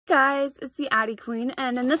guys, it's the Addi Queen,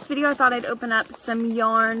 and in this video I thought I'd open up some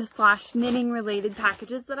yarn / knitting related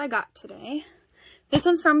packages that I got today. This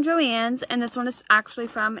one's from Joann's, and this one is actually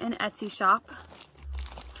from an Etsy shop.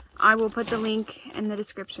 I will put the link in the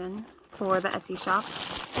description for the Etsy shop.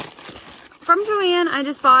 From Joann, I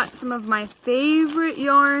just bought some of my favorite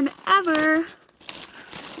yarn ever,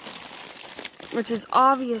 which is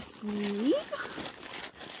obviously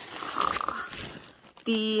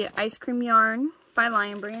the ice cream yarn by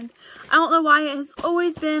Lion Brand. I don't know why, it has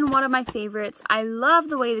always been one of my favorites. I love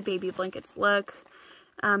the way the baby blankets look.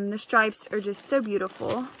 The stripes are just so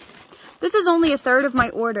beautiful. This is only a third of my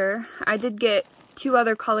order. I did get 2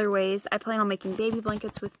 other colorways. I plan on making baby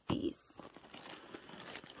blankets with these.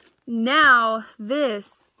 Now,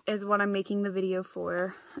 this is what I'm making the video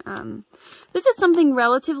for. This is something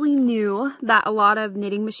relatively new that a lot of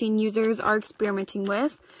knitting machine users are experimenting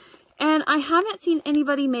with. And I haven't seen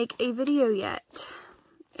anybody make a video yet.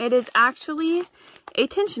 It is actually a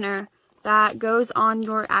tensioner that goes on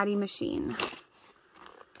your Addi machine.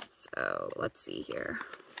 So let's see here.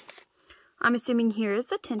 I'm assuming here is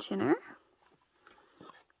the tensioner.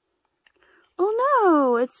 Oh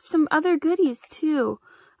no, it's some other goodies too.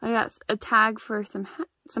 I got a tag for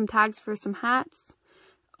some tags for some hats.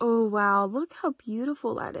 Oh wow, look how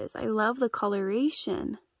beautiful that is. I love the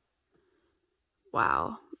coloration.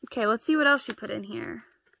 Wow. Okay, let's see what else she put in here.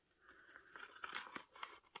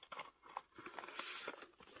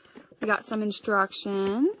 We got some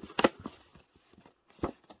instructions.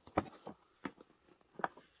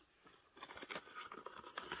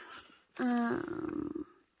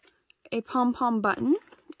 A pom-pom button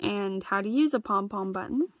and how to use a pom-pom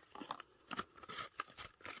button.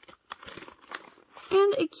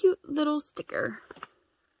 And a cute little sticker.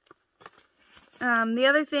 The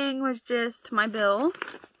other thing was just my bill,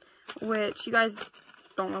 which you guys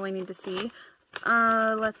don't really need to see.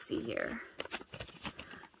 Let's see here.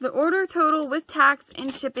 The order total with tax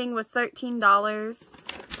and shipping was $13.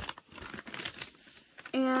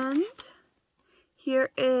 And here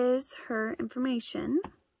is her information.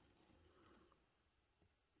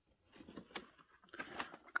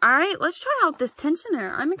 Alright, let's try out this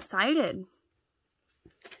tensioner. I'm excited.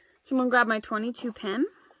 So I'm going to grab my 22 pin.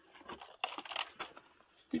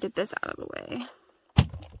 Get this out of the way.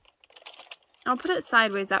 I'll put it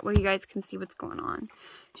sideways, that way you guys can see what's going on.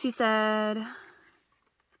 She said,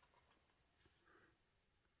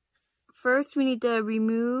 first we need to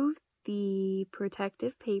remove the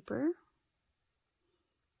protective paper,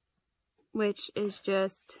 which is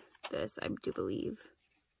just this, I do believe.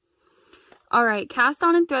 Alright, cast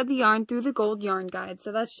on and thread the yarn through the gold yarn guide.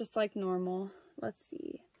 So that's just like normal. Let's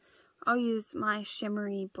see. I'll use my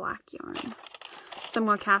shimmery black yarn. So I'm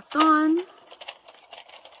going to cast on.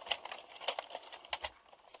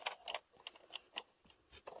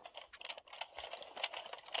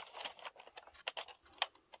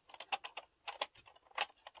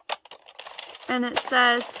 And it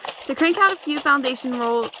says to crank out a few foundation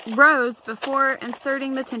rows before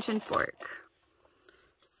inserting the tension fork.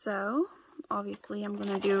 So obviously I'm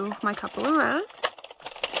going to do my couple of rows.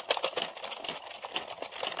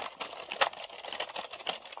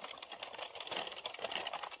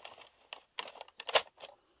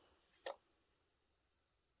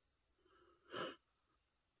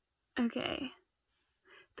 Okay.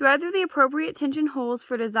 Thread through the appropriate tension holes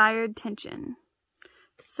for desired tension.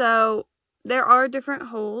 So there are different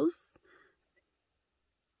holes.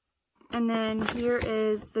 And then here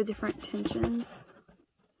is the different tensions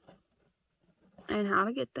and how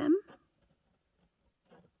to get them.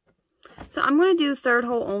 So I'm going to do third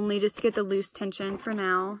hole only just to get the loose tension for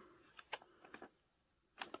now.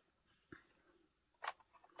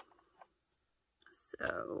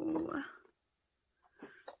 So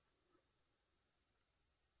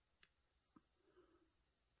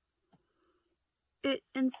it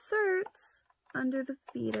inserts under the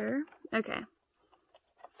feeder. Okay,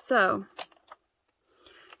 so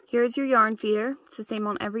here's your yarn feeder. It's the same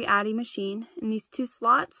on every Addi machine, and these 2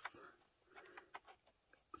 slots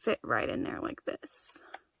fit right in there like this.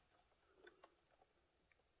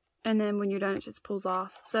 And then when you're done, it just pulls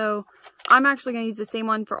off. So I'm actually going to use the same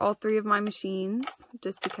one for all 3 of my machines,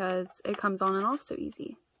 just because it comes on and off so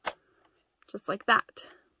easy. Just like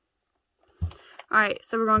that. Alright,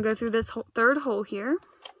 so we're going to go through this third hole here.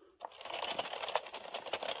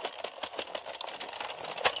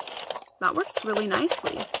 That works really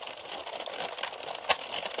nicely.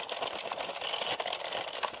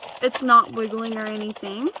 It's not wiggling or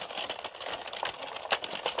anything.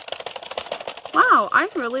 Wow, I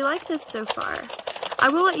really like this so far. I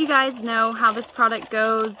will let you guys know how this product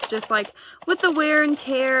goes, just like with the wear and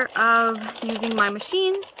tear of using my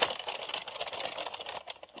machine.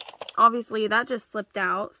 obviously that just slipped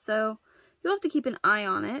out, so you'll have to keep an eye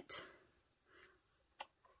on it.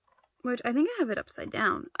 Which, I think I have it upside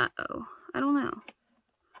down. Uh-oh. I don't know.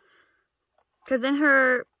 Because in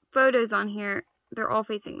her photos on here, they're all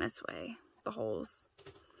facing this way, the holes.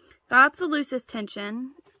 That's the loosest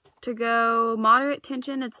tension. To go moderate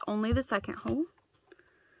tension, it's only the second hole.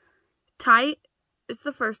 Tight is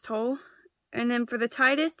the first hole. And then for the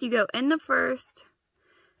tightest, you go in the first,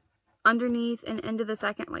 underneath, and into the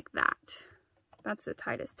second like that. That's the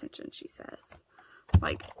tightest tension, she says.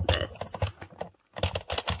 Like this.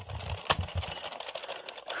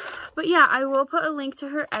 But yeah, I will put a link to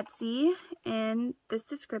her Etsy in this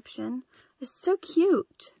description. It's so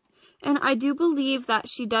cute. And I do believe that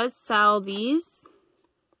she does sell these.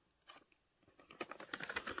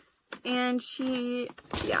 And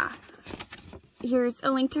yeah. Here's a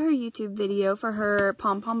link to her YouTube video for her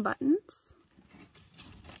pom-pom buttons.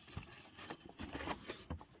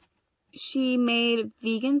 She made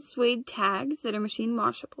vegan suede tags that are machine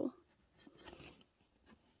washable.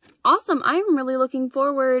 Awesome. I'm really looking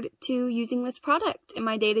forward to using this product in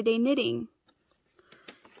my day-to-day knitting.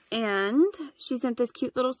 And she sent this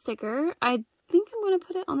cute little sticker. I think I'm going to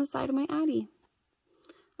put it on the side of my Addi.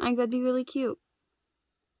 I think that'd be really cute.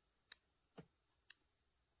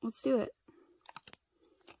 Let's do it.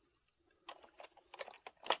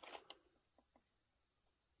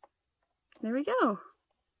 There we go.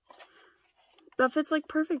 That fits like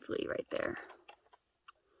perfectly right there.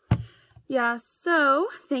 Yeah, so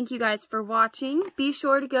thank you guys for watching. Be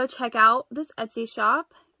sure to go check out this Etsy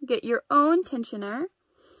shop. Get your own tensioner.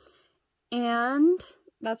 And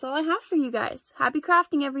that's all I have for you guys. Happy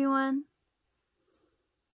crafting, everyone.